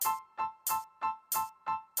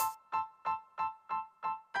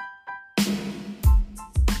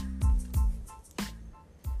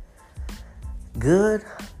Good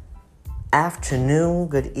afternoon,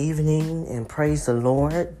 good evening, and praise the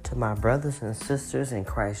Lord to my brothers and sisters in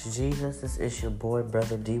Christ Jesus. This is your boy,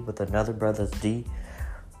 Brother D, with another Brothers D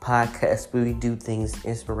podcast where we do things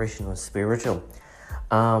inspirational and spiritual.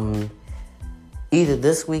 Either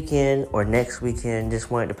this weekend or next weekend, just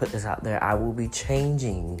wanted to put this out there. I will be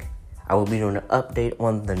changing. I will be doing an update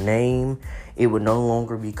on the name. It will no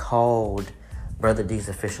longer be called Brother D's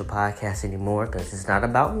Official Podcast anymore because it's not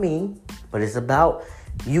about me, but it's about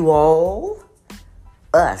you all,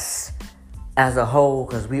 us as a whole,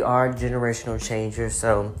 because we are generational changers.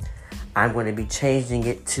 So I'm going to be changing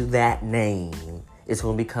it to that name. It's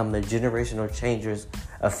going to become the Generational Changers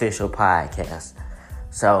Official Podcast.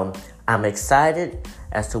 So I'm excited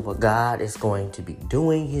as to what God is going to be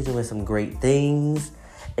doing. He's doing some great things.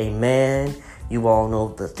 Amen. You all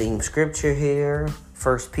know the theme scripture here,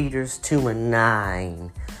 1 Peter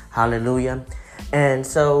 2:9. Hallelujah. And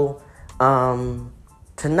so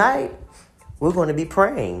tonight we're going to be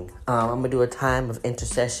praying. I'm going to do a time of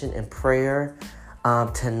intercession and prayer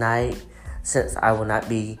tonight, since I will not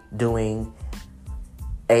be doing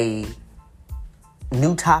a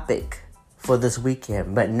new topic for this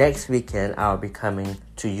weekend. But next weekend, I'll be coming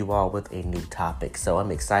to you all with a new topic. So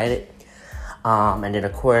I'm excited. And then,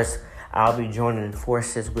 of course, I'll be joining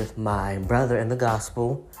forces with my brother in the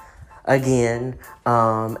gospel again.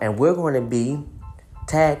 And we're going to be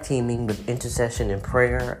tag teaming with intercession and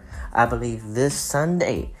prayer, I believe, this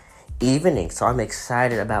Sunday evening. So I'm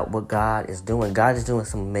excited about what God is doing. God is doing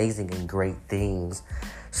some amazing and great things.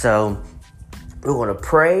 So we're going to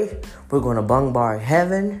pray. We're going to bombard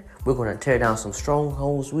heaven. We're going to tear down some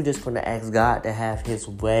strongholds. We're just going to ask God to have his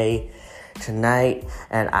way tonight.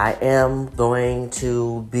 And I am going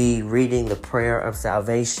to be reading the prayer of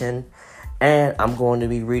salvation. And I'm going to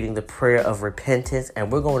be reading the prayer of repentance.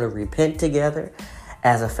 And we're going to repent together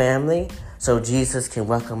as a family, so Jesus can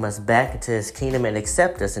welcome us back into his kingdom and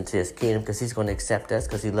accept us into his kingdom, because he's going to accept us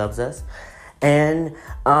because he loves us. And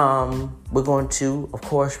we're going to, of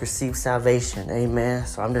course, receive salvation. Amen.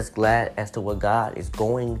 So I'm just glad as to what God is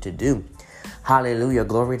going to do. Hallelujah.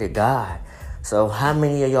 Glory to God. So how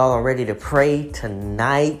many of y'all are ready to pray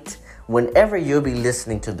tonight? Whenever you'll be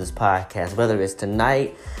listening to this podcast, whether it's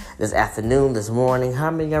tonight, this afternoon, this morning, how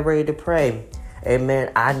many are ready to pray?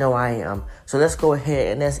 Amen. I know I am. So let's go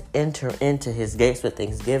ahead and let's enter into his gates with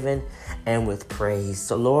thanksgiving and with praise.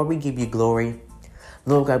 So Lord, we give you glory.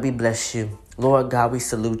 Lord God, we bless you. Lord God, we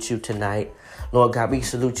salute you tonight. Lord God, we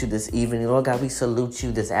salute you this evening. Lord God, we salute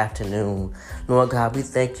you this afternoon. Lord God, we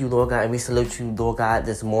thank you, Lord God, and we salute you, Lord God,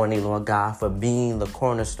 this morning, Lord God, for being the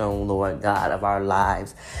cornerstone, Lord God, of our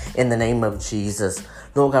lives. In the name of Jesus.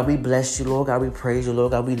 Lord God, we bless you. Lord God, we praise you.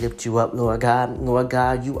 Lord God, we lift you up, Lord God. Lord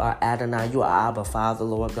God, you are Adonai. You are Abba, Father,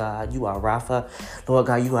 Lord God. You are Rapha. Lord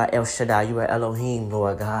God, you are El Shaddai. You are Elohim,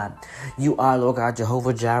 Lord God. You are, Lord God,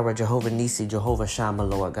 Jehovah Jireh, Jehovah Nisi, Jehovah Shammah,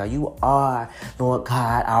 Lord God. You are, Lord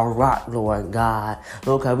God, our rock, Lord God.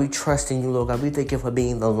 Lord God, we trust in you, Lord God. We thank you for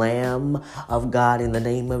being the Lamb of God in the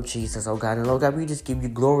name of Jesus, oh God. And Lord God, we just give you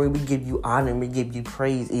glory. We give you honor. And we give you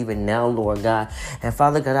praise even now, Lord God. And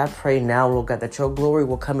Father God, I pray now, Lord God, that your glory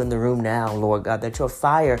will come in the room now, Lord God, that your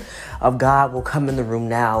fire of God will come in the room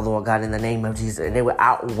now, Lord God, in the name of Jesus, and they will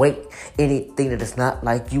outweigh anything that is not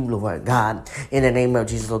like you, Lord God, in the name of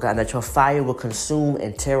Jesus, Lord God, and that your fire will consume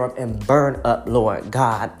and tear up and burn up, Lord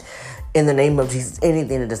God. In the name of Jesus,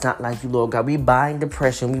 anything that is not like you, Lord God, we bind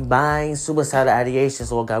depression, we bind suicidal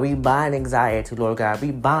ideations, Lord God, we bind anxiety, Lord God,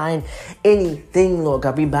 we bind anything, Lord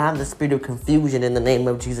God, we bind the spirit of confusion in the name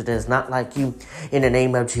of Jesus that is not like you, in the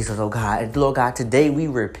name of Jesus, oh God. And Lord God, today we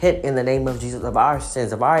repent in the name of Jesus of our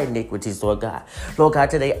sins, of our iniquities, Lord God. Lord God,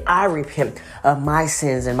 today I repent of my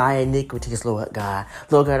sins and my iniquities, Lord God.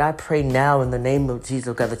 Lord God, I pray now in the name of Jesus,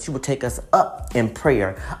 oh God, that you will take us up in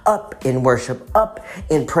prayer, up in worship, up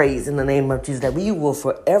in praise, in the name of Jesus, that we will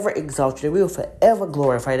forever exalt you, that we will forever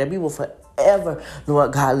glorify, that we will forever,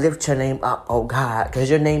 Lord God, lift your name up, oh God, because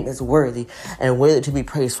your name is worthy and worthy to be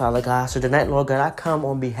praised, Father God. So tonight, Lord God, I come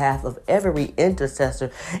on behalf of every intercessor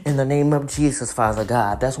in the name of Jesus, Father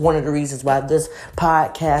God. That's one of the reasons why this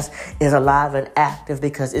podcast is alive and active,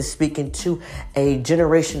 because it's speaking to a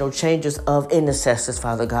generational changes of intercessors,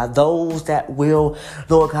 Father God. Those that will,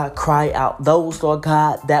 Lord God, cry out. Those, Lord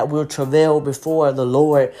God, that will travail before the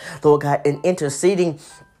Lord God, in interceding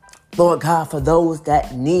Lord God, for those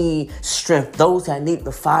that need strength, those that need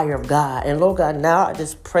the fire of God. And Lord God, now I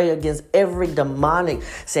just pray against every demonic,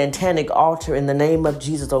 satanic altar in the name of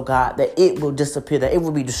Jesus, oh God, that it will disappear, that it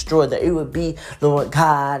will be destroyed, that it will be, Lord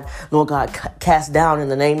God, cast down in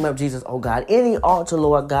the name of Jesus, oh God. Any altar,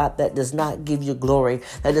 Lord God, that does not give you glory,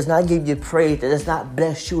 that does not give you praise, that does not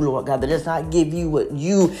bless you, Lord God, that does not give you what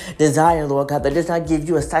you desire, Lord God, that does not give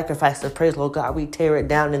you a sacrifice of praise, Lord God, we tear it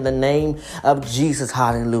down in the name of Jesus.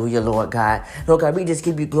 Hallelujah, Lord God. Lord God, we just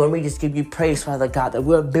give you glory. We just give you praise, Father God, that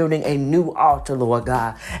we're building a new altar, Lord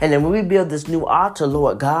God. And then when we build this new altar,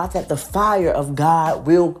 Lord God, that the fire of God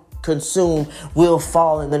will consume, will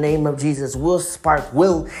fall in the name of Jesus, will spark,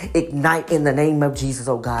 will ignite in the name of Jesus,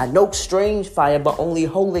 oh God. No strange fire, but only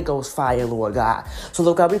Holy Ghost fire, Lord God. So,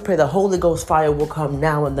 Lord God, we pray the Holy Ghost fire will come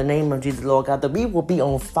now in the name of Jesus, Lord God, that we will be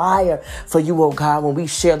on fire for you, oh God, when we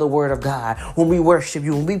share the word of God, when we worship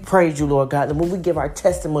you, when we praise you, Lord God, and when we give our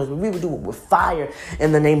testimonies, when we will do it with fire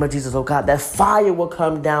in the name of Jesus, oh God, that fire will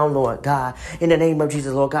come down, Lord God, in the name of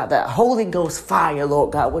Jesus, Lord God, that Holy Ghost fire,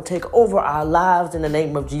 Lord God, will take over our lives in the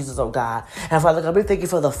name of Jesus, oh God. And Father God, we thank you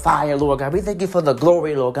for the fire, Lord God. We thank you for the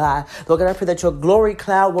glory, Lord God. Lord God, I pray that your glory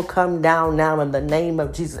cloud will come down now in the name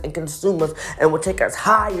of Jesus and consume us and will take us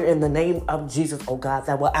higher in the name of Jesus, oh God,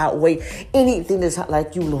 that will outweigh anything that's not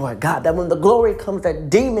like you, Lord God. That when the glory comes, that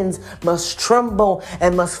demons must tremble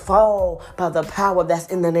and must fall by the power that's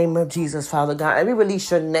in the name of Jesus, Father God. And we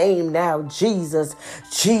release your name now, Jesus,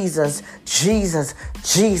 Jesus, Jesus,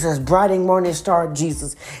 Jesus, bright and morning star,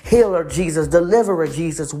 Jesus, healer, Jesus, deliverer,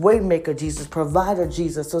 Jesus, waymaker, Jesus, provider,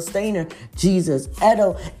 Jesus, sustainer, Jesus,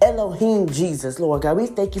 Elohim, Jesus, Lord God. We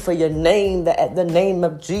thank you for your name, that at the name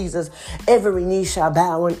of Jesus, every knee shall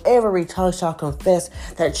bow and every tongue shall confess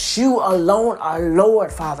that you alone are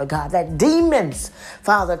Lord, Father God. That demons,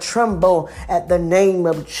 Father, tremble at the name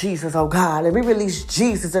of Jesus, oh God. And we release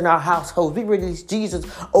Jesus in our households. We release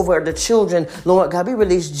Jesus over the children, Lord God. We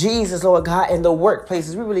release Jesus, Lord God, in the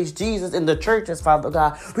workplaces. We release Jesus in the churches, Father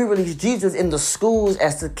God. We release Jesus in the schools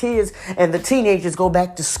as the kids and the teenagers go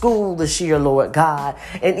back to school this year, Lord God.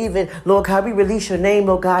 And even, Lord God, we release your name,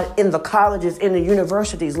 Lord God, in the colleges, in the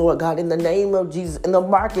universities, Lord God, in the name of Jesus, in the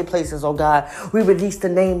marketplaces, oh God. We release the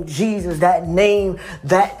name Jesus, that name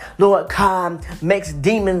that, Lord God, makes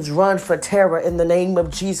demons run for terror in the name of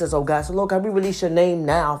Jesus, oh God. So, Lord God, we release your name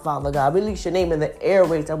now, Father God. We release your name in the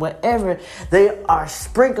airways and wherever they are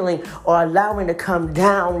sprinkling or allowing to come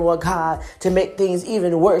down, Lord God, to make things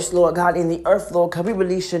even worse, Lord God, in the earth, Lord God. We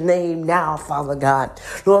release your name now, Father God.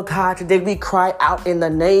 Lord God, today we cry out in the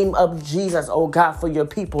name of Jesus, oh God, for your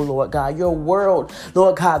people, Lord God. Your world,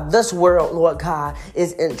 Lord God, this world, Lord God,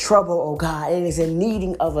 is in trouble, oh God, and is in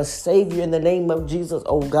needing of a Savior in the name of Jesus,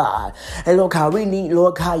 oh God. And Lord God, we need,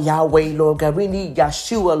 Lord God, Yahweh, Lord God. We need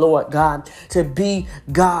Yeshua, Lord God, to be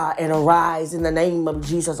God and arise in the name of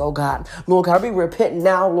Jesus, oh God. Lord God, we repent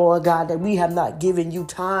now, Lord God, that we have not given you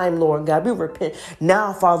time, Lord God. We repent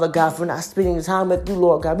now, Father God, for not spending time with you,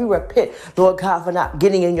 Lord God. We repent, Lord God, for not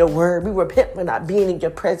getting in your word. We repent for not being in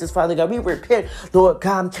your presence, Father God. We repent, Lord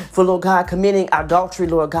God, for, Lord God, committing adultery,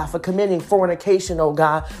 Lord God, for committing fornication, oh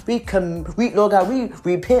God. Lord God, we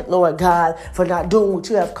repent, Lord God, for not doing what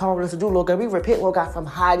you have called us to do, Lord God. We repent, Lord God, from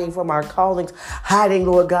hiding from our callings, hiding,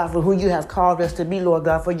 Lord God, for who you have called us to be, Lord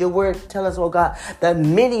God. For your word tell us, Lord God, that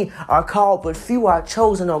many are called, but few are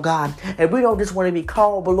chosen, oh God. And we don't just want to be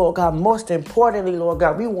called, but Lord God, most importantly, Lord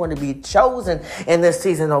God, we want to be chosen in this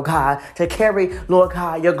season, oh God, to carry, Lord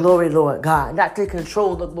God, your glory, Lord God. Not to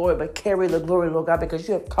control the glory, but carry the glory, Lord God, because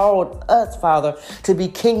you have called us, Father, to be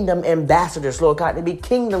kingdom ambassadors, Lord God, to be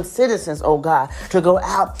kingdom citizens, oh God, to go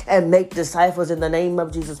out and make disciples in the name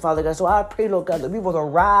of Jesus, Father God. So I pray, Lord God, that we will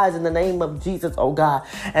arise in the name of Jesus, oh God,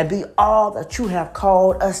 and be all that you have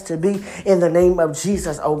called us to be in the name of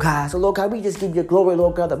Jesus, oh God. So, Lord God, we just give you glory,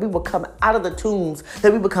 Lord God, that we will come out of the tombs,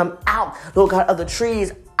 that we will come out, Lord God, of the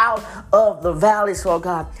trees, out of the valleys, Lord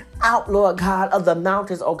God, out, Lord God, of the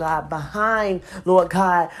mountains, oh God, behind, Lord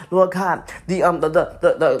God,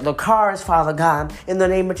 the cars, Father God, in the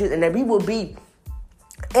name of Jesus, and that we will be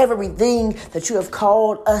everything that you have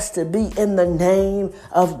called us to be in the name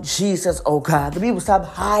of Jesus, oh God. That we will stop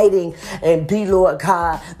hiding and be, Lord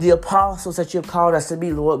God, the apostles that you have called us to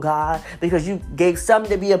be, Lord God, because you gave some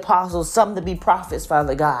to be apostles, some to be prophets,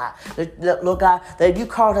 Father God. Lord God, that you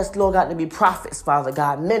called us, Lord God, to be prophets, Father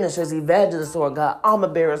God, ministers, evangelists, Lord God, armor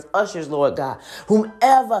bearers, ushers, Lord God,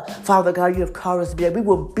 whomever, Father God, you have called us to be, we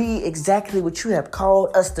will be exactly what you have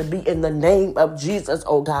called us to be in the name of Jesus,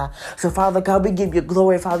 oh God. So, Father God, we give you glory.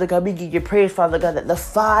 glory, Father God. We give you praise, Father God, that the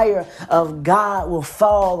fire of God will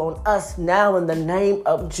fall on us now in the name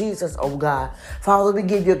of Jesus, oh God. Father, we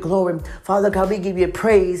give you glory. Father God, we give you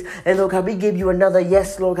praise. And Lord God, we give you another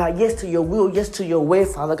yes, Lord God. Yes to your will, yes to your way,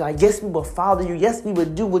 Father God. Yes, we will follow you. Yes, we will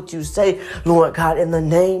do what you say, Lord God, in the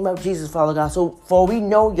name of Jesus, Father God. So, for we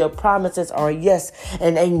know your promises are yes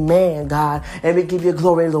and amen, God. And we give you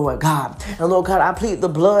glory, Lord God. And Lord God, I plead the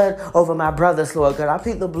blood over my brothers, Lord God. I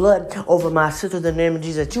plead the blood over my sisters in the name of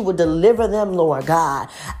Jesus, that you would deliver them, Lord God,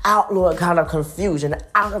 out, Lord God, of confusion,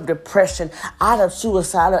 out of depression, out of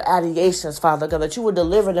suicidal ideations, Father God, that you would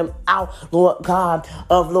deliver them out, Lord God,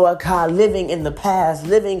 of, Lord God, living in the past,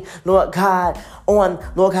 living, Lord God, on,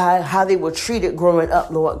 Lord God, how they were treated growing up,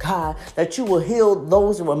 Lord God, that you will heal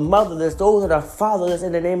those that were motherless, those that are fatherless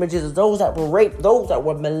in the name of Jesus, those that were raped, those that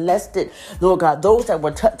were molested, Lord God, those that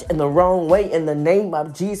were touched in the wrong way in the name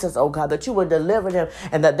of Jesus, oh God, that you will deliver them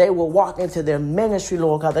and that they will walk into their ministry,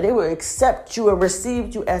 Lord God, that they will accept you and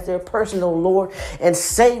receive you as their personal Lord and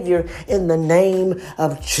Savior in the name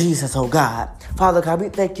of Jesus, oh God. Father God, we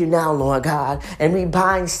thank you now, Lord God, and we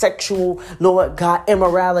bind sexual, Lord God,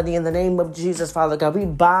 immorality in the name of Jesus, Father God. We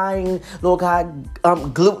bind, Lord God,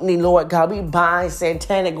 gluttony, Lord God. We bind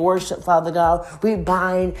satanic worship, Father God. We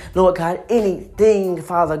bind, Lord God, anything,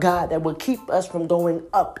 Father God, that will keep us from going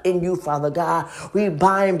up in you, Father God. We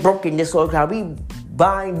bind brokenness, Lord God. We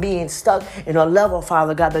bind being stuck in a level,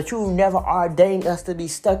 Father God, that you never ordained us to be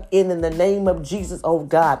stuck in the name of Jesus, oh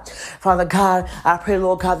God. Father God, I pray,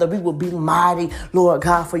 Lord God, that we will be mighty, Lord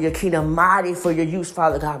God, for your kingdom, mighty for your use,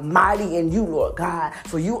 Father God, mighty in you, Lord God,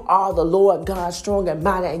 for you are the Lord God, strong and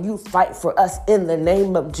mighty, and you fight for us in the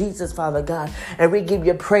name of Jesus, Father God. And we give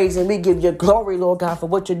you praise and we give you glory, Lord God, for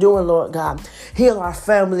what you're doing, Lord God. Heal our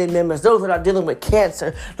family members, those that are dealing with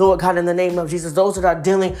cancer, Lord God, in the name of Jesus, those that are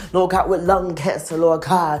dealing, Lord God, with lung cancer, Lord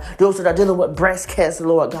God, those that are dealing with breast cancer,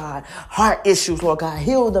 Lord God, heart issues, Lord God,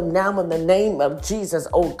 heal them now in the name of Jesus,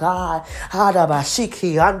 oh God.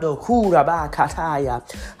 Hadabashiki ando kurabakataya.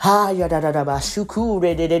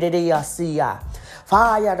 Hayadadabashukure de de de yasiya.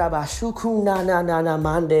 Fayadabashuku na na na na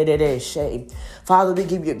mande de de she. Father, we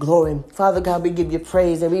give you glory. Father God, we give you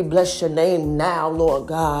praise and we bless your name now, Lord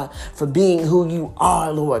God, for being who you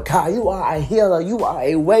are, Lord God. You are a healer. You are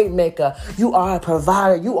a way maker. You are a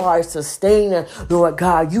provider. You are a sustainer, Lord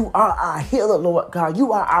God. You are our healer, Lord God.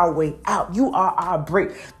 You are our way out. You are our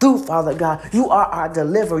breakthrough, Father God. You are our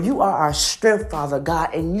deliverer. You are our strength, Father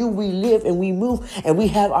God. And you we live and we move and we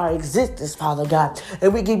have our existence, Father God.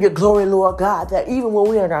 And we give you glory, Lord God, that even when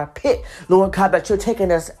we're in our pit, Lord God, that you're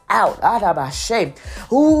taking us out.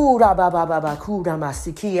 Ooh, da ba ba ba ba kuda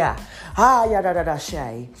masikia. Ya da da da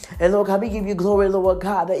shay. And Lord God, we give you glory, Lord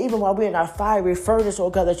God, that even while we're in our fiery furnace,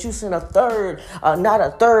 Lord God, that you send a third, not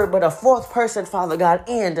a third, but a fourth person, Father God,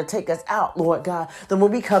 in to take us out, Lord God. Then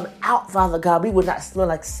when we come out, Father God, we would not smell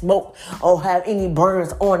like smoke or have any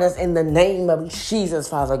burns on us in the name of Jesus,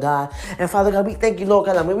 Father God. And Father God, we thank you, Lord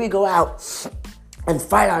God, that when we go out and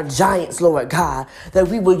fight our giants, Lord God, that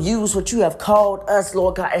we will use what you have called us,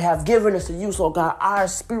 Lord God, and have given us to use, Lord God, our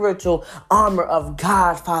spiritual armor of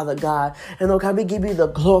God, Father God. And Lord God, we give you the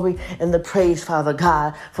glory and the praise, Father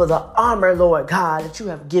God, for the armor, Lord God, that you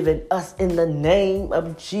have given us in the name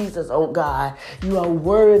of Jesus, oh God. You are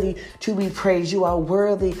worthy to be praised. You are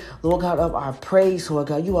worthy, Lord God, of our praise, Lord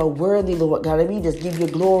God. You are worthy, Lord God, and we just give you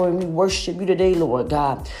glory and we worship you today, Lord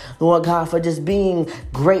God. Lord God, for just being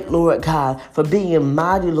great, Lord God, for being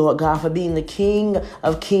mighty, Lord God, for being the King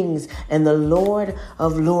of Kings and the Lord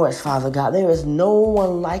of Lords, Father God. There is no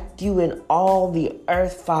one like you in all the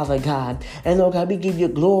earth, Father God. And Lord God, we give you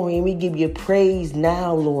glory and we give you praise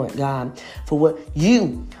now, Lord God, for what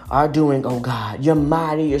you are doing, oh God. You're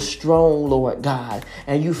mighty, you're strong, Lord God,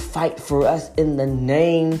 and you fight for us in the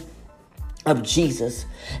name of Jesus.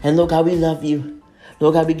 And Lord God, we love you.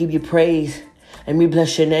 Lord God, we give you praise and we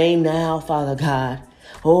bless your name now, Father God.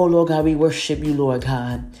 Oh, Lord God, we worship you, Lord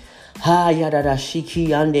God. Ha yadada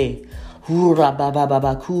shiki ande. Hura baba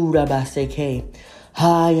baba kura baseke.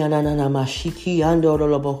 Ha yanana mashiki ando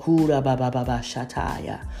rolobo hura baba baba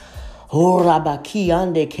shataya. Hora baki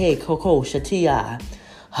ande ke koko shatia.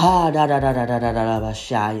 Ha da da da da da da da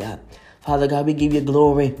bashaya. Father God, we give you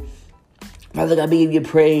glory. Father God, we give you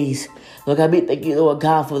praise. Lord God, we thank you, Lord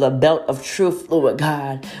God, for the belt of truth, Lord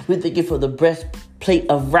God. We thank you for the breastplate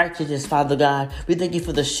of righteousness, Father God. We thank you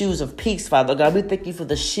for the shoes of peace, Father God. We thank you for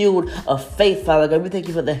the shield of faith, Father God. We thank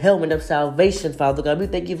you for the helmet of salvation, Father God. We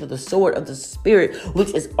thank you for the sword of the Spirit,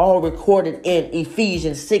 which is all recorded in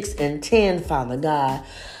Ephesians 6 and 10, Father God.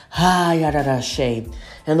 Ha yada da shame.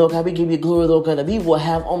 And Lord God, we give you glory, Lord God, that we will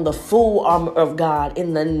have on the full armor of God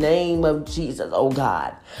in the name of Jesus, oh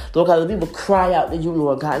God. Lord God, that we will cry out to you,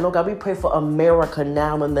 Lord God. And Lord God, we pray for America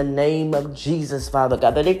now in the name of Jesus, Father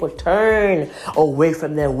God, that they will turn away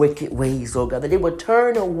from their wicked ways, Lord God, that they will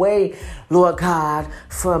turn away, Lord God,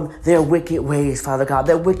 from their wicked ways, Father God,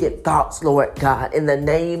 their wicked thoughts, Lord God, in the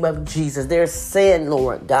name of Jesus, their sin,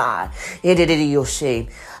 Lord God.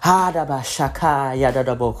 Hadabashaka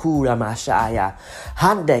yadabokura mashaya.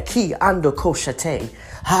 Hande ki ando koshate.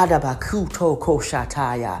 Hadabakuto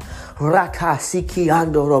koshataya. Raka siki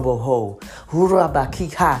ando roboho.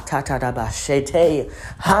 Urabaki ha tatadabashete.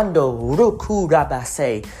 Hando ruku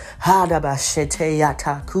rabase. Hadabashete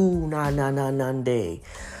yataku na nande.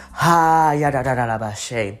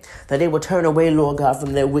 That they will turn away, Lord God,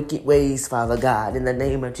 from their wicked ways, Father God, in the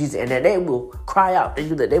name of Jesus. And that they will cry out to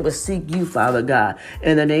you, that they will seek you, Father God,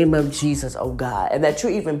 in the name of Jesus, oh God. And that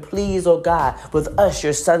you're even pleased, oh God, with us,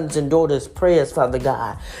 your sons and daughters' prayers, Father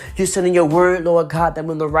God. You said in your word, Lord God, that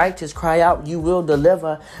when the righteous cry out, you will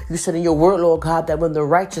deliver. You said in your word, Lord God, that when the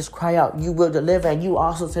righteous cry out, you will deliver. And you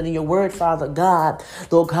also said in your word, Father God,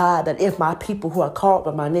 Lord God, that if my people who are called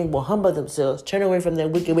by my name will humble themselves, turn away from their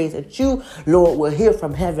wicked ways, that you, Lord, will hear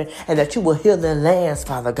from heaven and that you will heal their lands,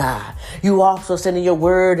 Father God. You also said in your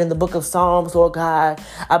word in the book of Psalms, Lord God,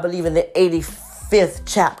 I believe in the 85th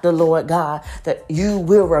chapter, Lord God, that you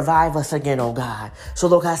will revive us again, oh God. So,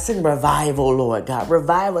 Lord God, send revival, Lord God.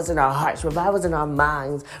 Revive us in our hearts, revive us in our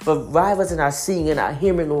minds, revive us in our seeing and our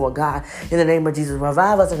hearing, Lord God, in the name of Jesus.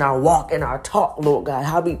 Revive us in our walk and our talk, Lord God,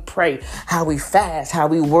 how we pray, how we fast, how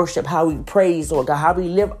we worship, how we praise, Lord God, how we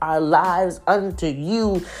live our lives unto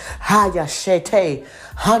you. Hayashete,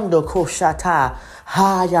 Hando Koshata,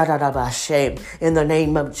 in the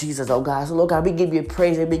name of Jesus, oh God. So, Lord God, we give you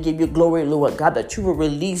praise and we give you glory, Lord God, that you will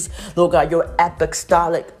release, Lord God, your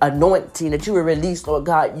apostolic anointing, that you will release, Lord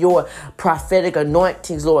God, your prophetic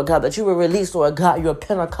anointings, Lord God, that you will release, Lord God, your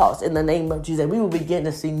Pentecost in the name of Jesus. We will begin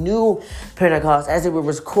to see new Pentecost as it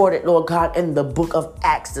was recorded, Lord God, in the book of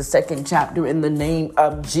Acts, the 2nd chapter, in the name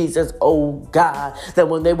of Jesus, oh God, that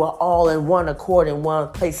when they were all in one accord in one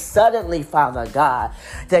place, suddenly, Father God,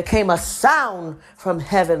 there came a sound from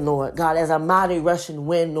heaven, Lord God, as a mighty rushing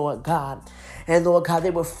wind, Lord God. And Lord God,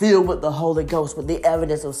 they were filled with the Holy Ghost, with the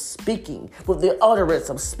evidence of speaking, with the utterance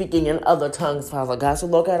of speaking in other tongues, Father God. So,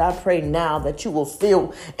 Lord God, I pray now that you will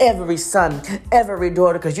fill every son, every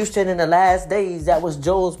daughter, because you said in the last days, that was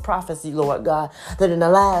Joel's prophecy, Lord God, that in the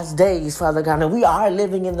last days, Father God, and we are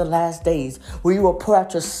living in the last days, where you will pour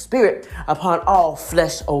out your spirit upon all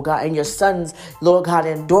flesh, oh God, and your sons, Lord God,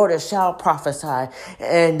 and daughters shall prophesy,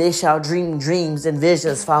 and they shall dream dreams and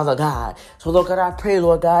visions, Father God. So, Lord God, I pray,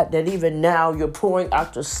 Lord God, that even now you're pouring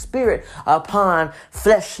out your spirit upon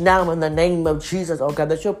flesh now in the name of Jesus, oh God,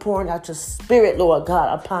 that you're pouring out your spirit, Lord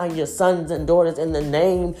God, upon your sons and daughters in the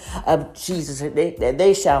name of Jesus, that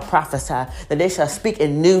they shall prophesy, that they shall speak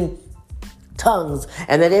in new tongues,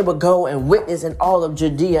 and that they would go and witness in all of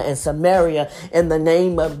Judea and Samaria in the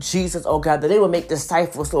name of Jesus, oh God, that they will make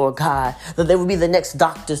disciples, Lord God, that they will be the next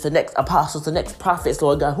doctors, the next apostles, the next prophets,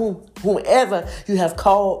 Lord God, whomever you have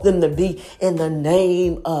called them to be in the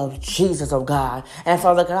name of Jesus, oh God. And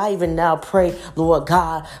Father God, I even now pray, Lord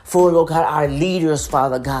God, for, Lord God, our leaders,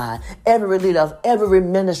 Father God, every leader of every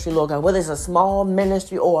ministry, Lord God, whether it's a small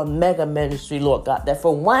ministry or a mega ministry, Lord God, that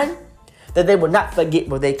for one, that they will not forget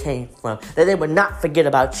where they came from, that they will not forget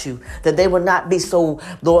about you, that they will not be so,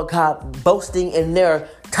 Lord God, boasting in their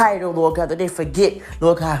title, Lord God, that they forget,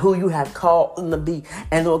 Lord God, who you have called them to be,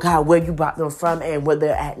 and Lord God, where you brought them from and where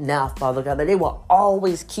they're at now, Father God, that they will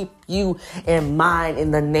always keep you in mind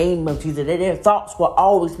in the name of Jesus, that their thoughts will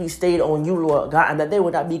always be stayed on you, Lord God, and that they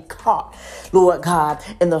will not be caught, Lord God,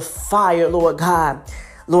 in the fire, Lord God,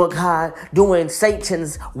 doing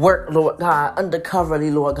Satan's work, Lord God,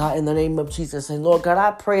 undercoverly, Lord God, in the name of Jesus. And Lord God,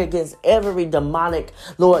 I pray against every demonic,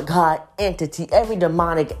 Lord God, entity, every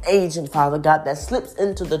demonic agent, Father God, that slips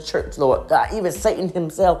into the church, Lord God, even Satan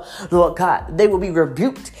himself, Lord God, they will be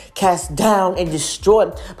rebuked, cast down, and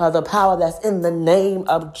destroyed by the power that's in the name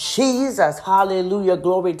of Jesus. Hallelujah,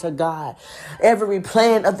 glory to God. Every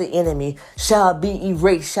plan of the enemy shall be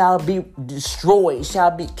erased, shall be destroyed,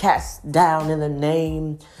 shall be cast down in the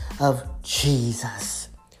name of Jesus.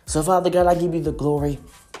 So, Father God, I give you the glory.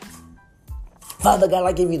 Father God,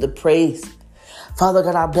 I give you the praise. Father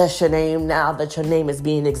God, I bless your name now that your name is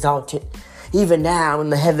being exalted, even now in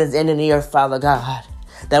the heavens and in the earth, Father God,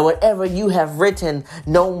 that whatever you have written,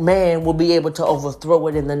 no man will be able to overthrow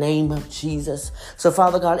it in the name of Jesus. So,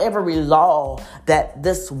 Father God, every law that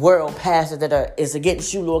this world passes that is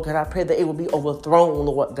against you, Lord God, I pray that it will be overthrown,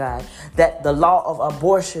 Lord God, that the law of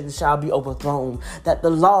abortion shall be overthrown, that the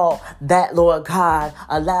law that, Lord God,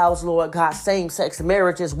 allows, Lord God, same-sex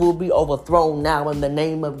marriages will be overthrown now in the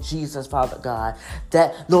name of Jesus, Father God,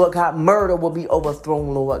 that, Lord God, murder will be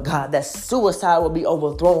overthrown, Lord God, that suicide will be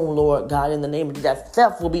overthrown, Lord God, in the name of Jesus, that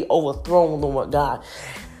theft will be overthrown, Lord God.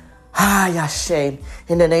 Yashem,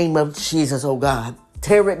 in the name of Jesus, oh God.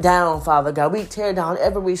 Tear it down, Father God. We tear down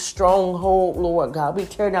every stronghold, Lord God. We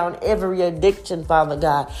tear down every addiction, Father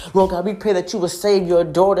God. Lord God, we pray that you will save your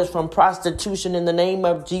daughters from prostitution in the name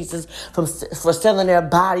of Jesus, for selling their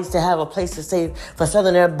bodies to have a place to stay, for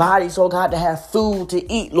selling their bodies, oh God, to have food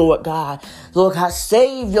to eat, Lord God. Lord God,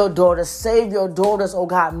 save your daughters, oh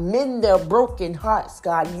God. Mend their broken hearts,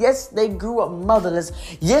 God. Yes, they grew up motherless.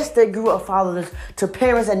 Yes, they grew up fatherless to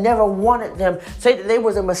parents that never wanted them. Say that they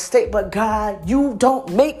was a mistake, but God, you don't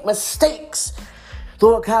make mistakes.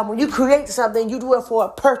 Lord God, when you create something, you do it for a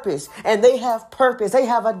purpose. And they have purpose. They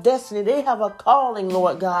have a destiny. They have a calling,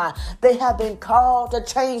 Lord God. They have been called to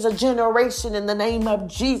change a generation in the name of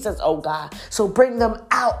Jesus, oh God. So bring them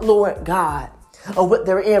out, Lord God, of what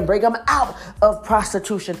they're in. Bring them out of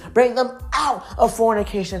prostitution. Bring them out of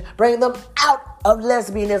fornication. Bring them out of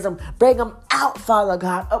lesbianism. Bring them out, Father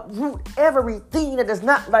God. Uproot everything that is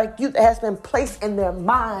not like you, that has been placed in their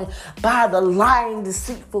mind by the lying,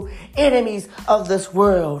 deceitful enemies of this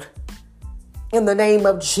world. In the name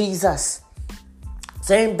of Jesus.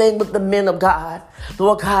 Same thing with the men of God.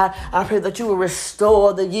 Lord God, I pray that you will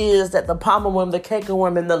restore the years that the palmer worm, the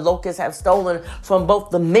cankerworm, and the locust have stolen from both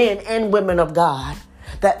the men and women of God.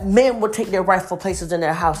 That men will take their rightful places in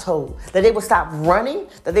their household. That they will stop running.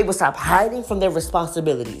 That they will stop hiding from their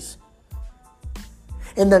responsibilities.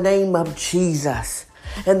 In the name of Jesus.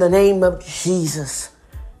 In the name of Jesus.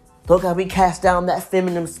 Lord God, we cast down that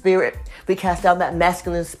feminine spirit. We cast down that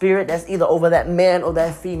masculine spirit that's either over that man or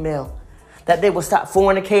that female. That they will stop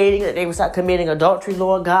fornicating, that they will stop committing adultery,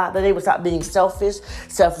 Lord God, that they will stop being selfish,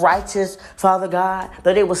 self-righteous, Father God,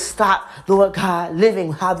 that they will stop, Lord God,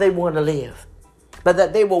 living how they want to live, but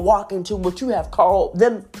that they will walk into what you have called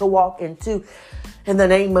them to walk into in the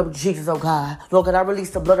name of Jesus, oh God. Lord God, I release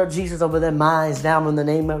the blood of Jesus over their minds now in the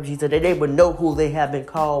name of Jesus, that they would know who they have been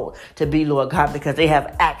called to be, Lord God, because they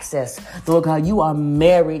have access. Lord God, you are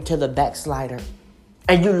married to the backslider.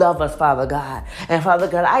 And you love us, Father God. And Father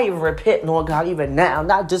God, I even repent, Lord God, even now,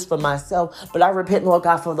 not just for myself, but I repent, Lord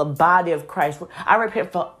God, for the body of Christ. I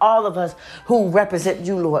repent for all of us who represent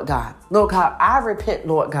you, Lord God. Lord God, I repent,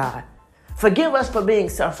 Lord God. Forgive us for being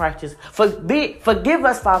self-righteous. Forgive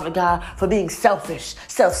us, Father God, for being selfish,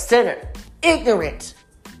 self-centered, ignorant,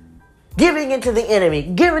 giving into the enemy,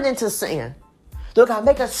 giving into sin. Lord God,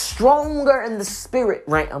 make us stronger in the spirit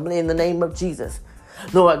realm in the name of Jesus.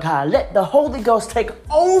 Lord God, let the Holy Ghost take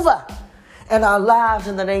over in our lives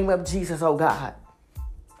in the name of Jesus, oh God.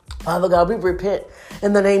 Father God, we repent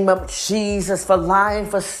in the name of Jesus for lying,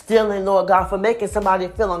 for stealing, Lord God, for making somebody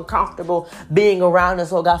feel uncomfortable being around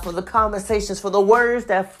us, oh God, for the conversations, for the words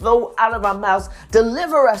that flow out of our mouths.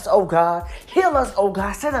 Deliver us, oh God. Heal us, oh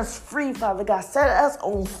God. Set us free, Father God. Set us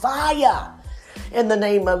on fire in the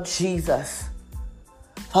name of Jesus.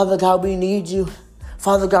 Father God, we need you.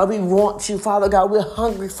 Father God, we want you. Father God, we're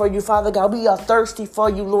hungry for you. Father God, we are thirsty for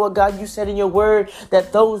you, Lord God. You said in your word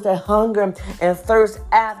that those that hunger and thirst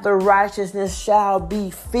after righteousness shall be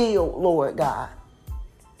filled, Lord God.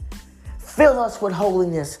 Fill us with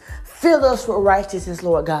holiness. Fill us with righteousness,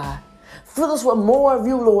 Lord God. Fill us with more of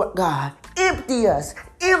you, Lord God. Empty us,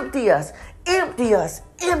 empty us, empty us,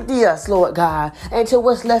 empty us, Lord God, until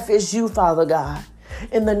what's left is you, Father God.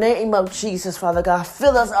 In the name of Jesus, Father God,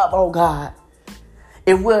 fill us up, oh God.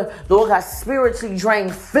 If we're, Lord God, spiritually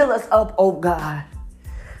drained, fill us up, oh God.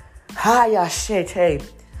 Hayashete,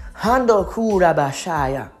 Hando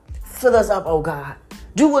Kurabashaya. Fill us up, oh God.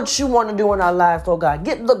 Do what you want to do in our lives, oh God.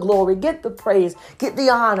 Get the glory, get the praise, get the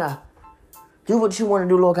honor. Do what you want to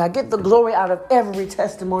do, Lord God. Get the glory out of every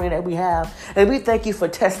testimony that we have. And we thank you for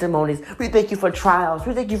testimonies. We thank you for trials.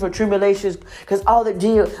 We thank you for tribulations, because all it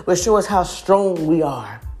did was show us how strong we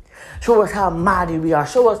are. Show us how mighty we are.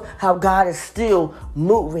 Show us how God is still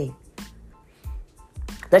moving.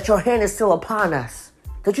 That your hand is still upon us.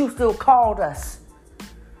 That you still called us.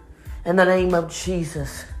 In the name of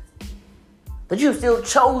Jesus. That you've still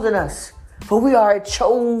chosen us. For we are a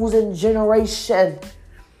chosen generation.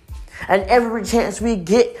 And every chance we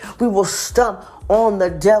get, we will stomp on the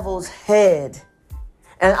devil's head.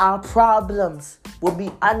 And our problems will be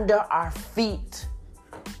under our feet.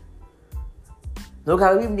 Lord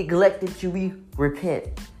God, we've neglected you. We repent.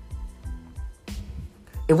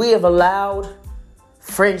 If we have allowed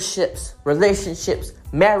friendships, relationships,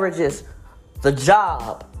 marriages, the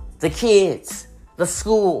job, the kids, the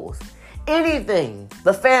schools, anything,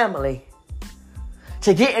 the family,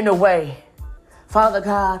 to get in the way, Father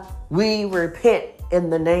God, we repent in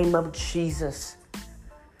the name of Jesus.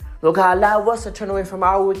 Lord God, allow us to turn away from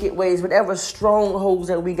our wicked ways, whatever strongholds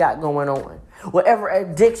that we got going on, whatever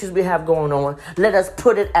addictions we have going on, let us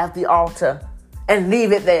put it at the altar and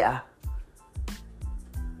leave it there.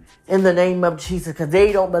 In the name of Jesus, because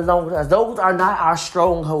they don't belong to us. Those are not our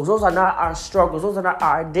strongholds. Those are not our struggles. Those are not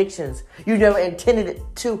our addictions. You never intended it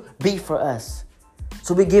to be for us.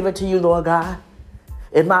 So we give it to you, Lord God.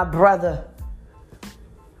 If my brother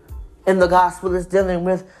in the gospel is dealing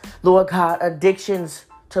with, Lord God, addictions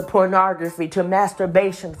to pornography, to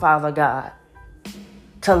masturbation, Father God,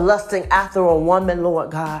 to lusting after a woman,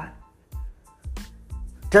 Lord God,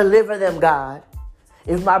 deliver them, God.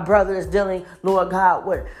 If my brother is dealing, Lord God,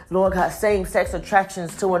 with, Lord God, same-sex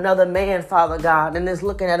attractions to another man, Father God, and is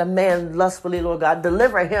looking at a man lustfully, Lord God,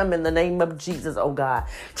 deliver him in the name of Jesus, oh God.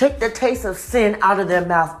 Take the taste of sin out of their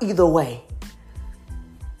mouth either way.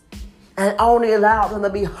 And only allow them to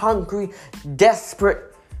be hungry,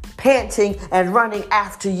 desperate, panting, and running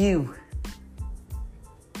after you.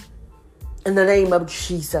 In the name of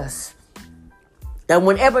Jesus. And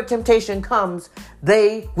whenever temptation comes,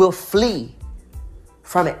 they will flee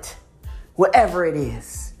from it, wherever it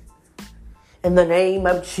is. In the name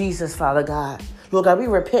of Jesus, Father God. Lord God, we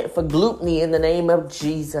repent for gluttony in the name of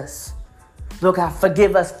Jesus. Lord God,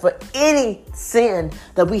 forgive us for any sin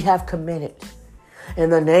that we have committed. In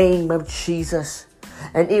the name of Jesus.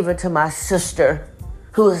 And even to my sister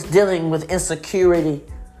who is dealing with insecurity,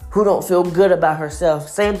 who don't feel good about herself.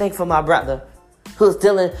 Same thing for my brother who's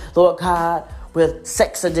dealing, Lord God, with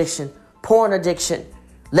sex addiction, porn addiction,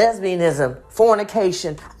 lesbianism,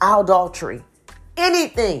 fornication, adultery,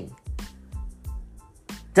 anything.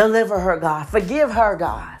 Deliver her, God. Forgive her,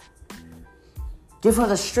 God. Give her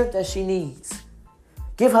the strength that she needs.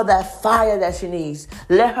 Give her that fire that she needs.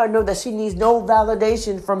 Let her know that she needs no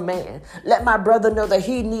validation from man. Let my brother know that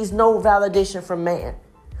he needs no validation from man.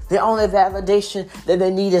 The only validation that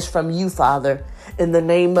they need is from you, Father, in the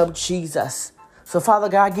name of Jesus. So, Father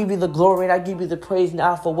God, I give you the glory and I give you the praise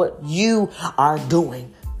now for what you are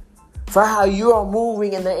doing. For how you are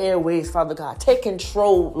moving in the airways, Father God. Take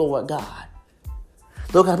control, Lord God.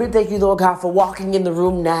 Lord God, we thank you, Lord God, for walking in the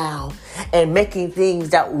room now and making things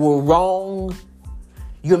that were wrong,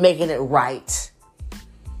 you're making it right.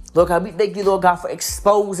 Lord God, we thank you, Lord God, for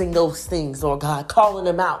exposing those things, Lord God, calling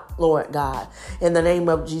them out, Lord God, in the name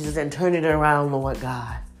of Jesus and turning it around, Lord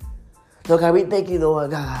God. Lord God, we thank you,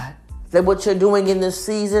 Lord God, that what you're doing in this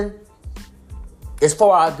season is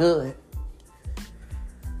for our good.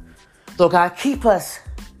 Lord God, keep us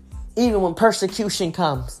even when persecution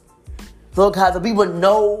comes. Lord God, that we would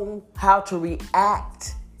know how to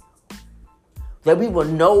react, that we will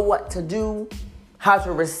know what to do, how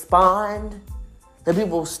to respond, that we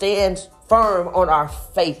will stand firm on our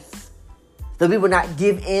faith, that we will not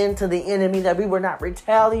give in to the enemy, that we will not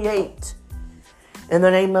retaliate in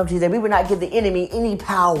the name of Jesus, that we will not give the enemy any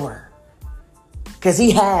power, because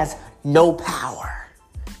he has no power.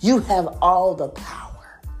 You have all the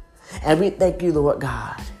power. And we thank you, Lord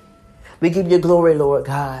God. We give you glory, Lord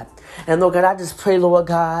God. And Lord God, I just pray, Lord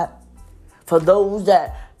God, for those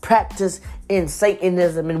that practice in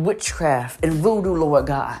Satanism and witchcraft and voodoo, Lord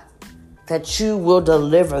God, that you will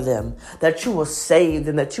deliver them, that you will save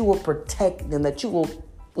them, that you will protect them, that you will,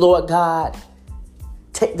 Lord God,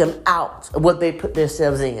 take them out of what they put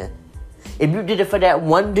themselves in. If you did it for that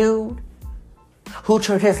one dude who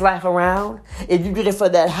turned his life around, if you did it for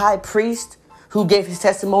that high priest who gave his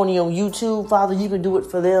testimony on YouTube, Father, you can do it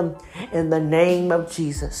for them in the name of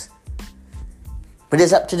Jesus. But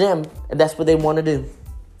it's up to them if that's what they want to do.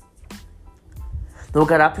 Lord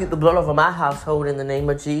God, I plead the blood over my household in the name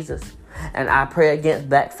of Jesus. And I pray against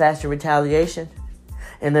backlash and retaliation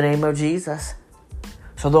in the name of Jesus.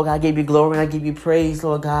 So, Lord God, I give you glory and I give you praise,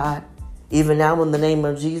 Lord God, even now in the name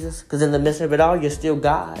of Jesus. Because in the midst of it all, you're still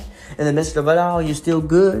God. In the midst of it all, you're still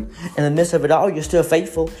good. In the midst of it all, you're still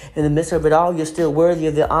faithful. In the midst of it all, you're still worthy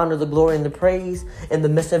of the honor, the glory, and the praise. In the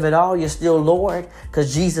midst of it all, you're still Lord.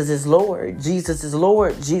 Because Jesus is Lord. Jesus is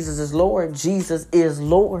Lord. Jesus is Lord. Jesus is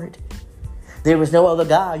Lord. There is no other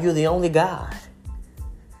God. You're the only God.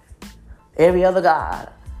 Every other God,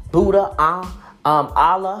 Buddha,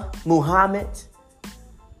 Allah, Muhammad,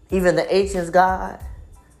 even the ancients' God,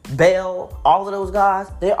 Baal, all of those gods,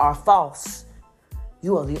 they are false.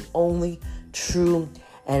 You are the only true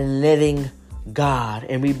and living God.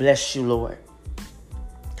 And we bless you, Lord.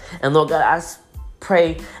 And Lord God, I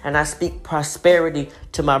pray and I speak prosperity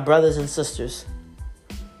to my brothers and sisters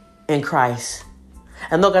in Christ.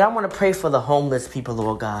 And Lord God, I want to pray for the homeless people,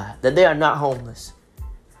 Lord God, that they are not homeless,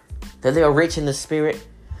 that they are rich in the spirit.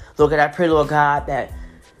 Lord God, I pray, Lord God, that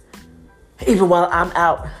even while I'm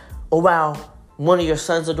out, or while one of your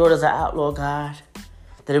sons or daughters are out, Lord God,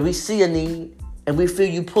 that if we see a need and we feel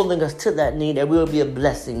you pulling us to that need, that we will be a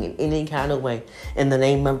blessing in any kind of way in the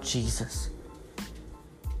name of Jesus.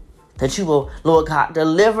 That you will, Lord God,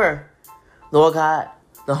 deliver, Lord God,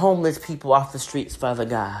 the homeless people off the streets, Father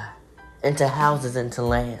God, into houses, into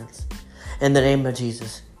lands, in the name of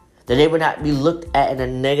Jesus. That they would not be looked at in a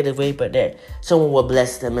negative way, but that someone will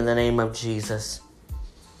bless them in the name of Jesus.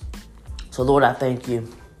 So, Lord, I thank you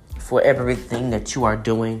for everything that you are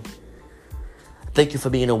doing. Thank you for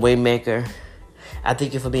being a way maker. I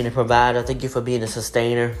thank you for being a provider. I thank you for being a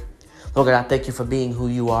sustainer. Lord God, I thank you for being who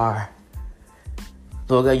you are.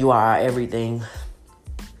 Lord God, you are our everything.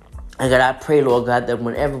 And God, I pray, Lord God, that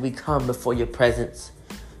whenever we come before your presence,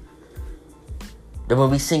 that when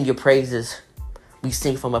we sing your praises, we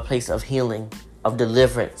sing from a place of healing, of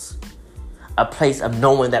deliverance, a place of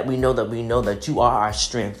knowing that we know that you are our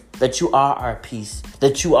strength, that you are our peace,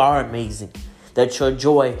 that you are amazing, that your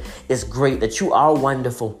joy is great, that you are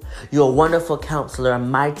wonderful. You're a wonderful counselor, a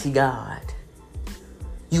mighty God.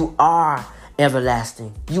 You are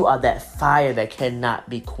everlasting. You are that fire that cannot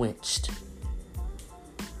be quenched.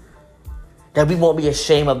 That we won't be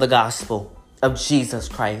ashamed of the gospel of Jesus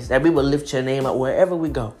Christ, that we will lift your name up wherever we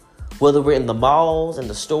go, whether we're in the malls, in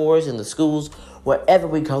the stores, in the schools, wherever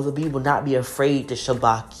we go, that we will not be afraid to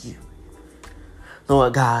shabak you.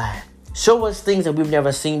 Lord God, show us things that we've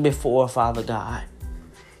never seen before, Father God.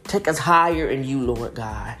 Take us higher in you, Lord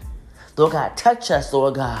God. Lord God, touch us,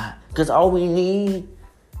 Lord God, because all we need,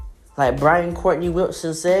 like Brian Courtney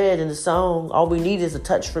Wilson said in the song, all we need is a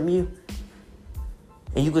touch from you.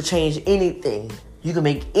 And you can change anything. You can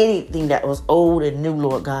make anything that was old and new,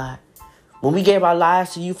 Lord God. When we gave our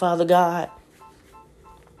lives to you, Father God,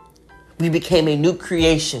 we became a new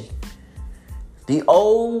creation. The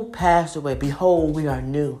old passed away. Behold, we are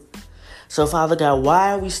new. So, Father God,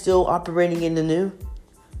 why are we still operating in the new?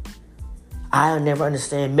 I'll never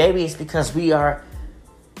understand. Maybe it's because we are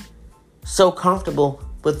so comfortable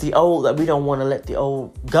with the old that we don't want to let the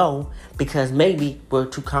old go, because maybe we're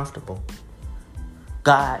too comfortable.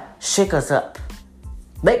 God, shake us up.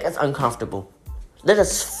 Make us uncomfortable. Let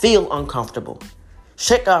us feel uncomfortable.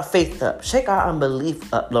 Shake our faith up. Shake our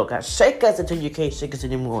unbelief up, Lord God. Shake us until you can't shake us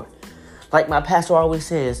anymore. Like my pastor always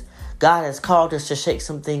says, God has called us to shake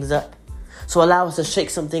some things up. So allow us to shake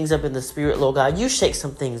some things up in the spirit, Lord God. You shake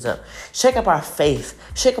some things up. Shake up our faith.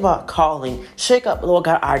 Shake up our calling. Shake up, Lord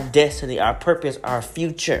God, our destiny, our purpose, our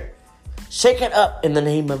future. Shake it up in the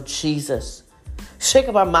name of Jesus. Shake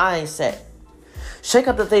up our mindset. Shake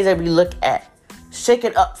up the things that we look at. Shake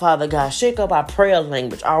it up, Father God. Shake up our prayer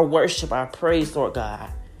language, our worship, our praise, Lord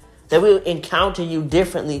God. That we will encounter you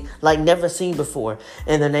differently like never seen before.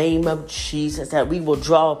 In the name of Jesus, that we will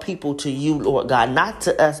draw people to you, Lord God. Not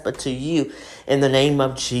to us, but to you in the name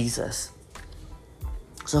of Jesus.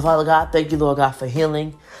 So, Father God, thank you, Lord God, for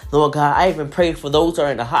healing. Lord God, I even prayed for those who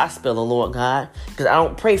are in the hospital, Lord God. Because I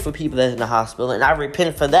don't pray for people that's in the hospital, and I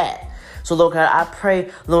repent for that. So, Lord God, I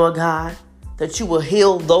pray, Lord God, that you will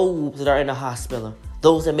heal those that are in the hospital.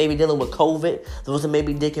 Those that may be dealing with COVID. Those that may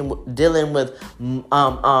be dealing with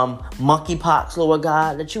monkeypox, Lord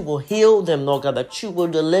God. That you will heal them, Lord God. That you will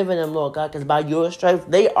deliver them, Lord God. Because by your stripes,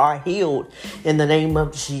 they are healed in the name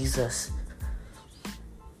of Jesus.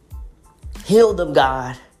 Heal them,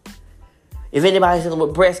 God. If anybody's dealing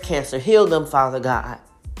with breast cancer, heal them, Father God.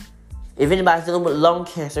 If anybody's dealing with lung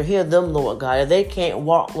cancer, heal them, Lord God. If they can't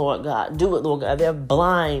walk, Lord God, do it, Lord God. If they're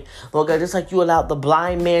blind, Lord God, just like you allowed the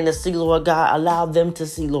blind man to see, Lord God, allow them to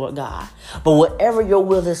see, Lord God. But whatever your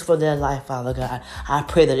will is for their life, Father God, I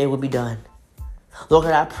pray that it will be done. Lord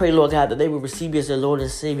God, I pray, Lord God, that they will receive you as their Lord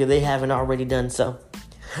and Savior. They haven't already done so.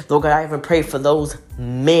 Lord God, I even pray for those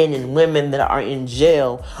men and women that are in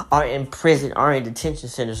jail, are in prison, are in detention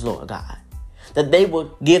centers, Lord God. That they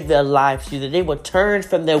will give their lives to you, that they will turn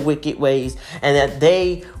from their wicked ways, and that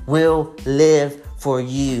they will live for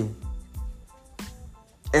you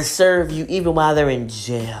and serve you even while they're in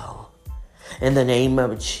jail. In the name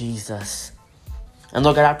of Jesus. And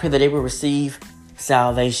Lord God, I pray that they will receive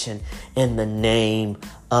salvation in the name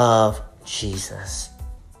of Jesus.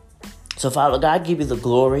 So Father God, I give you the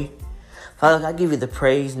glory. Father God, I give you the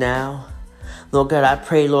praise now. Lord God, I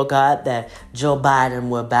pray, Lord God, that Joe Biden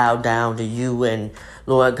will bow down to you and,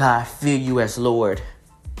 Lord God, fear you as Lord.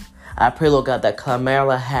 I pray, Lord God, that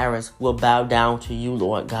Kamala Harris will bow down to you,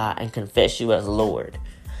 Lord God, and confess you as Lord.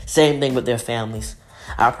 Same thing with their families.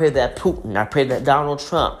 I pray that Putin, I pray that Donald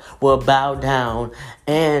Trump will bow down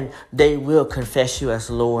and they will confess you as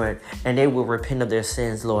Lord and they will repent of their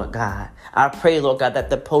sins, Lord God. I pray, Lord God, that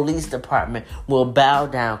the police department will bow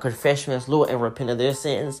down, confess you as Lord, and repent of their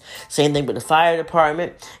sins. Same thing with the fire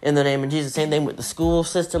department, in the name of Jesus. Same thing with the school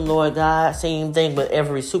system, Lord God. Same thing with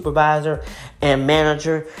every supervisor and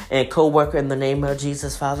manager and co-worker, in the name of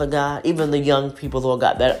Jesus, Father God. Even the young people, Lord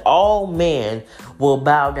God, that all men will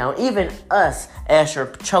bow down. Even us, as your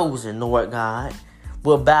chosen, Lord God,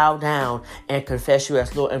 will bow down and confess you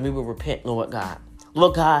as Lord, and we will repent, Lord God.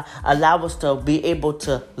 Lord God, allow us to be able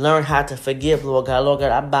to learn how to forgive, Lord God. Lord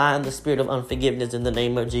God, I bind the spirit of unforgiveness in the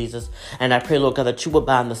name of Jesus. And I pray, Lord God, that you will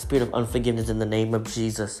bind the spirit of unforgiveness in the name of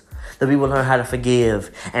Jesus. That we will learn how to forgive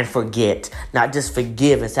and forget. Not just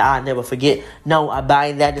forgive and say, I never forget. No, I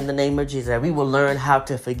bind that in the name of Jesus. That we will learn how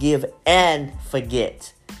to forgive and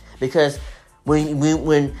forget. Because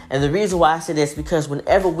and the reason why I say this, because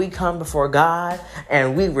whenever we come before God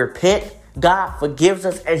and we repent, God forgives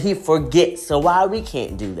us and he forgets. So why we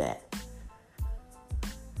can't do that?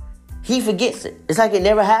 He forgets it. It's like it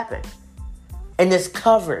never happened. And it's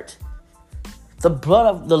covered. The blood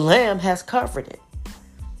of the Lamb has covered it.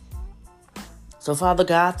 So Father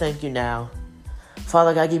God, thank you now.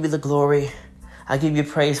 Father God, I give you the glory. I give you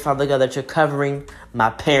praise, Father God, that you're covering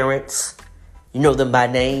my parents. You know them by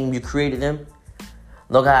name. You created them.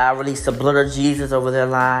 Lord God, I release the blood of Jesus over their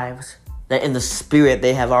lives. That in the spirit,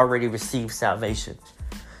 they have already received salvation.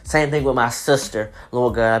 Same thing with my sister,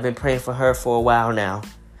 Lord God. I've been praying for her for a while now.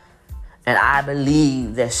 And I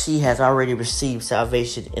believe that she has already received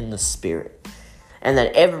salvation in the spirit. And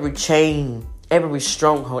that every chain, every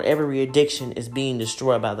stronghold, every addiction is being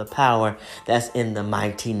destroyed by the power that's in the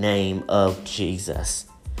mighty name of Jesus.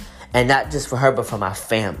 And not just for her, but for my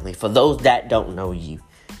family. For those that don't know you.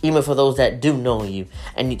 Even for those that do know you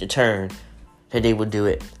and need to turn, that they will do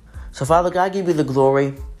it. So, Father God, I give you the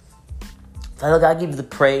glory. Father God, I give you the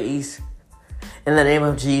praise in the name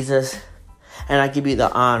of Jesus. And I give you the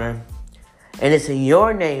honor. And it's in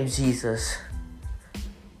your name, Jesus,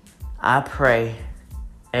 I pray.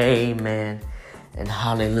 Amen. And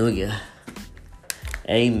hallelujah.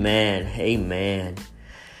 Amen. Amen.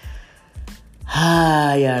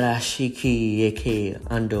 Hayarashiki eke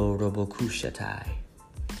ando robokushatai.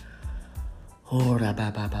 Ora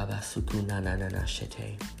baba baba sukuna na na na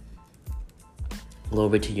shete.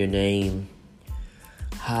 Glory to your name.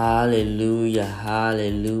 Hallelujah,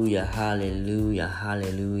 hallelujah, hallelujah,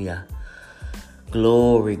 hallelujah.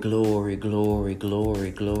 Glory, glory, glory,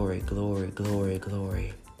 glory, glory, glory, glory,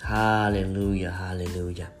 glory. Hallelujah,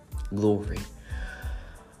 hallelujah. Glory.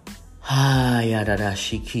 Hayadada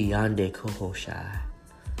shiki ande kohoshai.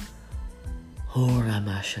 Ora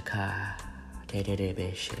mashaka.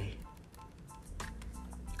 Dededebeshe.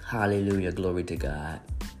 Hallelujah, glory to God.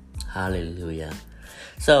 Hallelujah.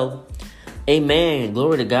 So, amen.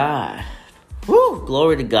 Glory to God. Woo!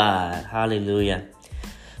 Glory to God. Hallelujah.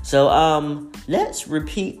 So, let's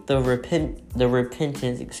repeat the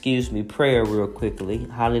repentance, prayer real quickly.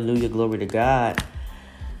 Hallelujah. Glory to God.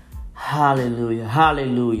 Hallelujah.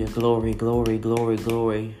 Hallelujah. Glory, glory, glory,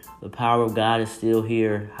 glory. The power of God is still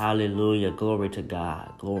here. Hallelujah. Glory to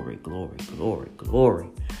God. Glory, glory, glory, glory.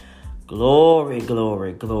 Glory,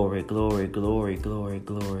 glory, glory, glory, glory, glory,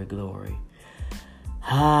 glory, glory.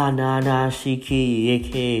 Ha na na shiki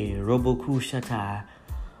eke roboku shata.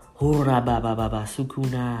 Hora baba baba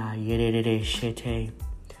sukuna yerere shete.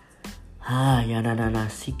 Ha ya na na na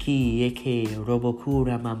siki eke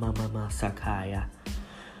robokura mama mama sakaya.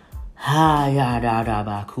 Ha ya da da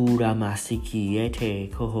ba kura masiki ete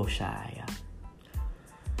kohoshaya.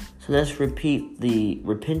 So let's repeat the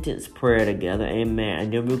repentance prayer together. Amen.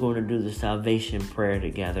 And then we're going to do the salvation prayer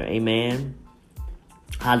together. Amen.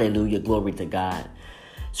 Hallelujah. Glory to God.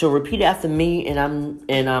 So repeat after me, and I'm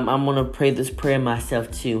going to pray this prayer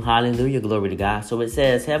myself too. Hallelujah. Glory to God. So it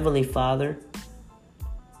says, Heavenly Father,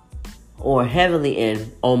 or Heavenly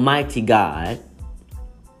and Almighty God,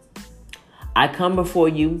 I come before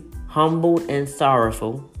you humbled and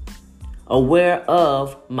sorrowful, aware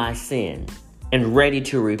of my sin, and ready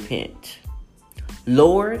to repent.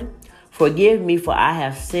 Lord, forgive me, for I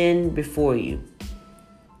have sinned before you.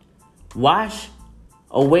 Wash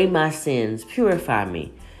away my sins, purify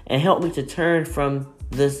me, and help me to turn from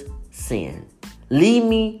this sin. Lead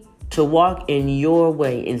me to walk in your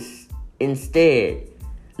way instead,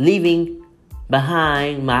 leaving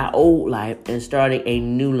behind my old life and starting a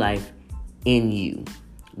new life in you.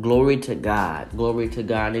 Glory to God. Glory to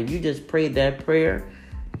God. If you just prayed that prayer,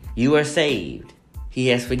 you are saved. He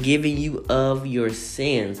has forgiven you of your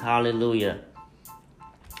sins. Hallelujah.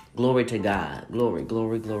 Glory to God. Glory,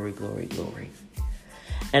 glory, glory, glory, glory.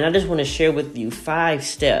 And I just want to share with you 5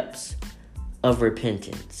 steps of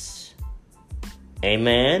repentance.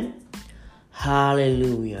 Amen.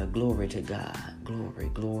 Hallelujah. Glory to God. Glory,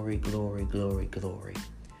 glory, glory, glory, glory.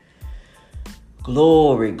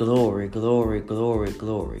 Glory, glory, glory, glory,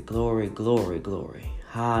 glory, glory, glory, glory.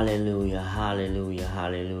 Hallelujah, hallelujah,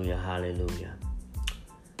 hallelujah, hallelujah.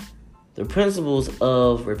 The principles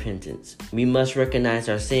of repentance. We must recognize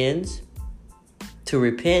our sins. To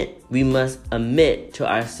repent, we must admit to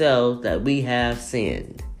ourselves that we have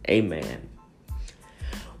sinned. Amen.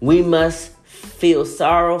 We must feel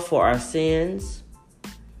sorrow for our sins.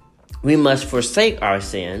 We must forsake our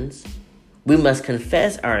sins. We must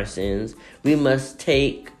confess our sins. We must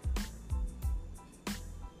make.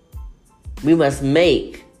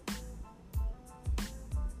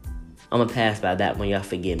 I'm going to pass by that one. Y'all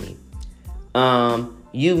forgive me.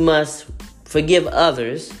 You must forgive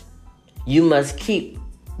others. You must keep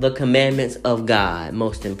the commandments of God,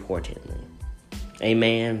 most importantly.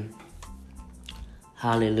 Amen.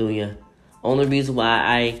 Hallelujah. Only reason why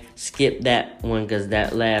I skipped that one because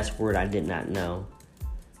that last word I did not know.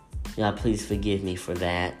 Y'all please forgive me for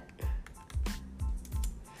that.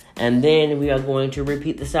 And then we are going to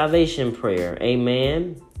repeat the salvation prayer.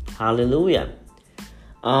 Amen. Hallelujah.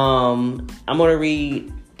 I'm going to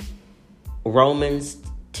read Romans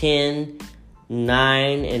 10,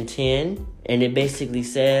 9 and 10. And it basically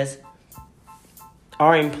says,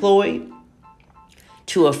 are employed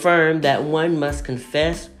to affirm that one must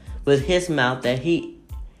confess with his mouth that he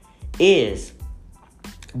is,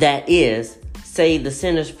 say the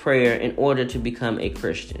sinner's prayer in order to become a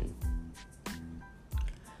Christian.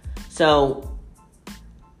 So,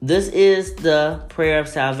 this is the prayer of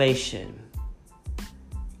salvation.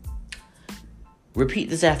 Repeat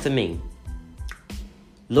this after me.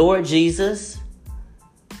 Lord Jesus,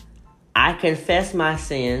 I confess my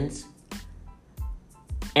sins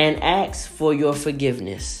and ask for your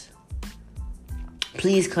forgiveness.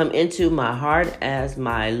 Please come into my heart as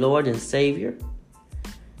my Lord and Savior.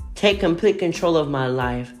 Take complete control of my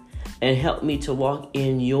life and help me to walk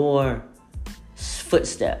in your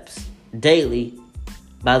footsteps daily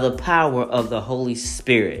by the power of the Holy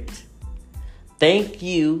Spirit. Thank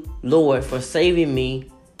you, Lord, for saving me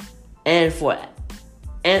and for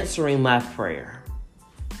answering my prayer.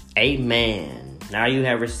 Amen. Now you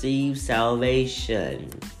have received salvation.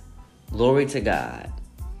 Glory to God.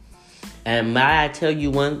 And may I tell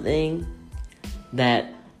you one thing?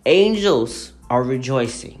 That angels are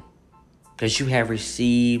rejoicing because you have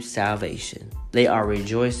received salvation. They are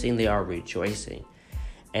rejoicing. They are rejoicing.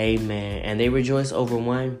 Amen. And they rejoice over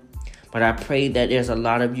one. But I pray that there's a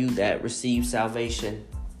lot of you that receive salvation.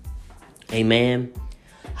 Amen.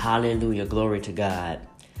 Hallelujah. Glory to God.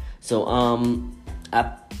 So,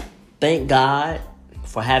 I thank God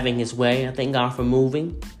for having his way. I thank God for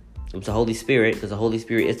moving. It was the Holy Spirit, because the Holy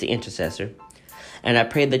Spirit is the intercessor. And I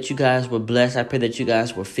pray that you guys were blessed. I pray that you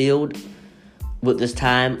guys were filled with this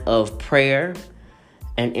time of prayer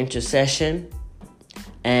and intercession.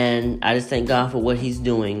 And I just thank God for what he's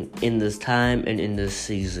doing in this time and in this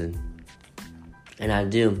season. And I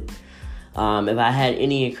do. If I had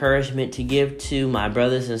any encouragement to give to my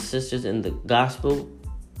brothers and sisters in the gospel,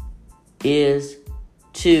 is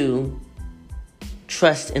to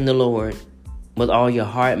trust in the Lord with all your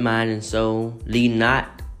heart, mind, and soul. Lean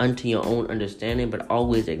not unto your own understanding, but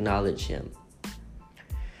always acknowledge him.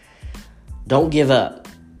 Don't give up.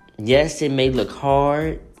 Yes, it may look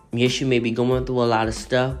hard. Yes, you may be going through a lot of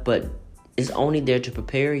stuff, but it's only there to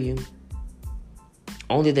prepare you.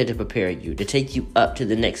 Only there to prepare you, to take you up to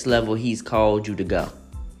the next level he's called you to go.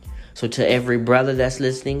 So to every brother that's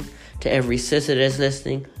listening, to every sister that's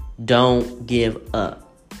listening, don't give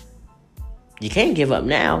up. You can't give up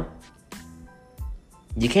now.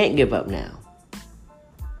 You can't give up now.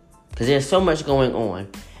 Because there's so much going on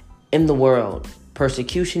in the world.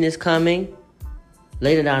 Persecution is coming.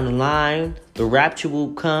 Later down the line, the rapture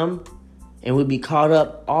will come and we'll be caught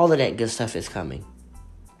up. All of that good stuff is coming.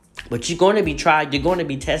 But you're going to be tried. You're going to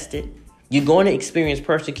be tested. You're going to experience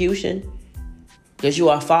persecution because you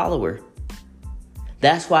are a follower.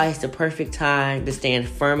 That's why it's the perfect time to stand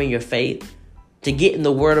firm in your faith, to get in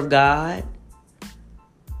the Word of God,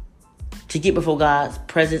 to get before God's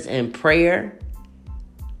presence in prayer.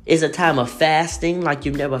 It's a time of fasting like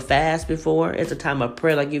you've never fasted before. It's a time of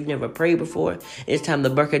prayer like you've never prayed before. It's time to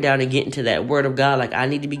buckle down and get into that Word of God like I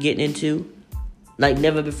need to be getting into. Like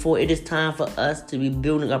never before. It is time for us to be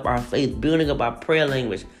building up our faith, building up our prayer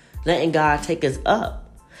language, letting God take us up.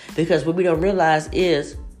 Because what we don't realize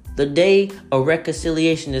is the day of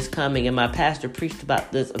reconciliation is coming. And my pastor preached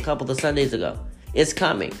about this a couple of Sundays ago. It's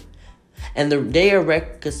coming. And the day of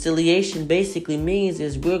reconciliation basically means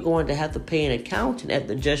is we're going to have to pay an accounting at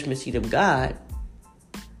the judgment seat of God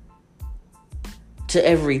to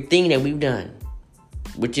everything that we've done.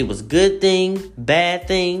 Which it was good thing, bad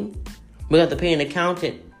thing. We have to pay an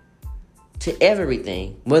accountant to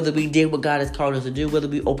everything. Whether we did what God has called us to do, whether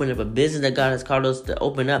we opened up a business that God has called us to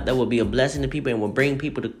open up that will be a blessing to people and will bring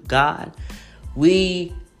people to God.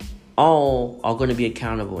 We all are going to be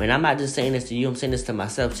accountable. And I'm not just saying this to you, I'm saying this to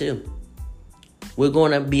myself too. We're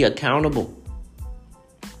going to be accountable.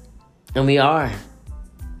 And we are.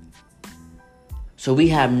 So we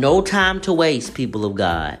have no time to waste, people of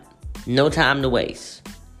God. No time to waste.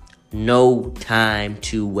 No time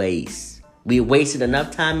to waste. We wasted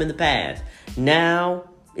enough time in the past. Now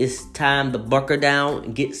it's time to buckle down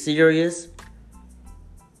and get serious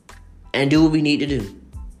and do what we need to do.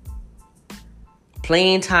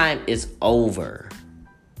 Playing time is over.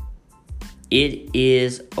 It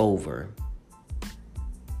is over.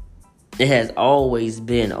 It has always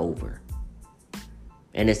been over.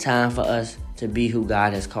 And it's time for us to be who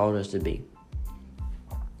God has called us to be.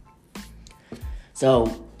 So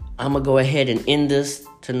I'm going to go ahead and end this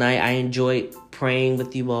tonight. I enjoyed praying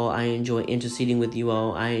with you all. I enjoyed interceding with you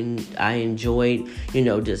all. I enjoyed,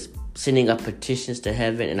 just sending up petitions to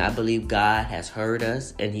heaven. And I believe God has heard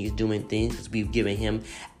us and he's doing things because we've given him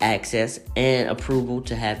access and approval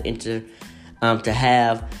to have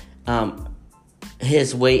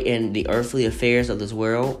his way in the earthly affairs of this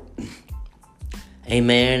world.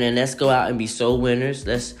 Amen. And let's go out and be soul winners.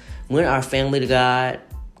 Let's win our family to God,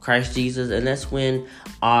 Christ Jesus, and let's win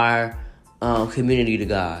our community to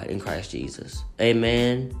God in Christ Jesus.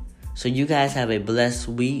 Amen. So you guys have a blessed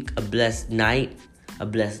week, a blessed night, a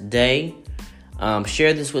blessed day.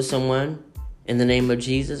 Share this with someone in the name of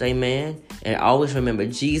Jesus. Amen. And always remember,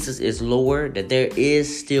 Jesus is Lord, that there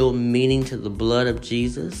is still meaning to the blood of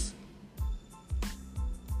Jesus.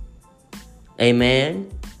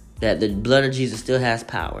 Amen. That the blood of Jesus still has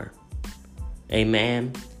power.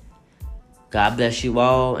 Amen. God bless you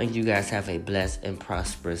all, and you guys have a blessed and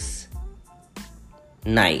prosperous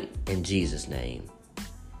night in Jesus' name.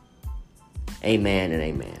 Amen and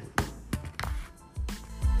amen.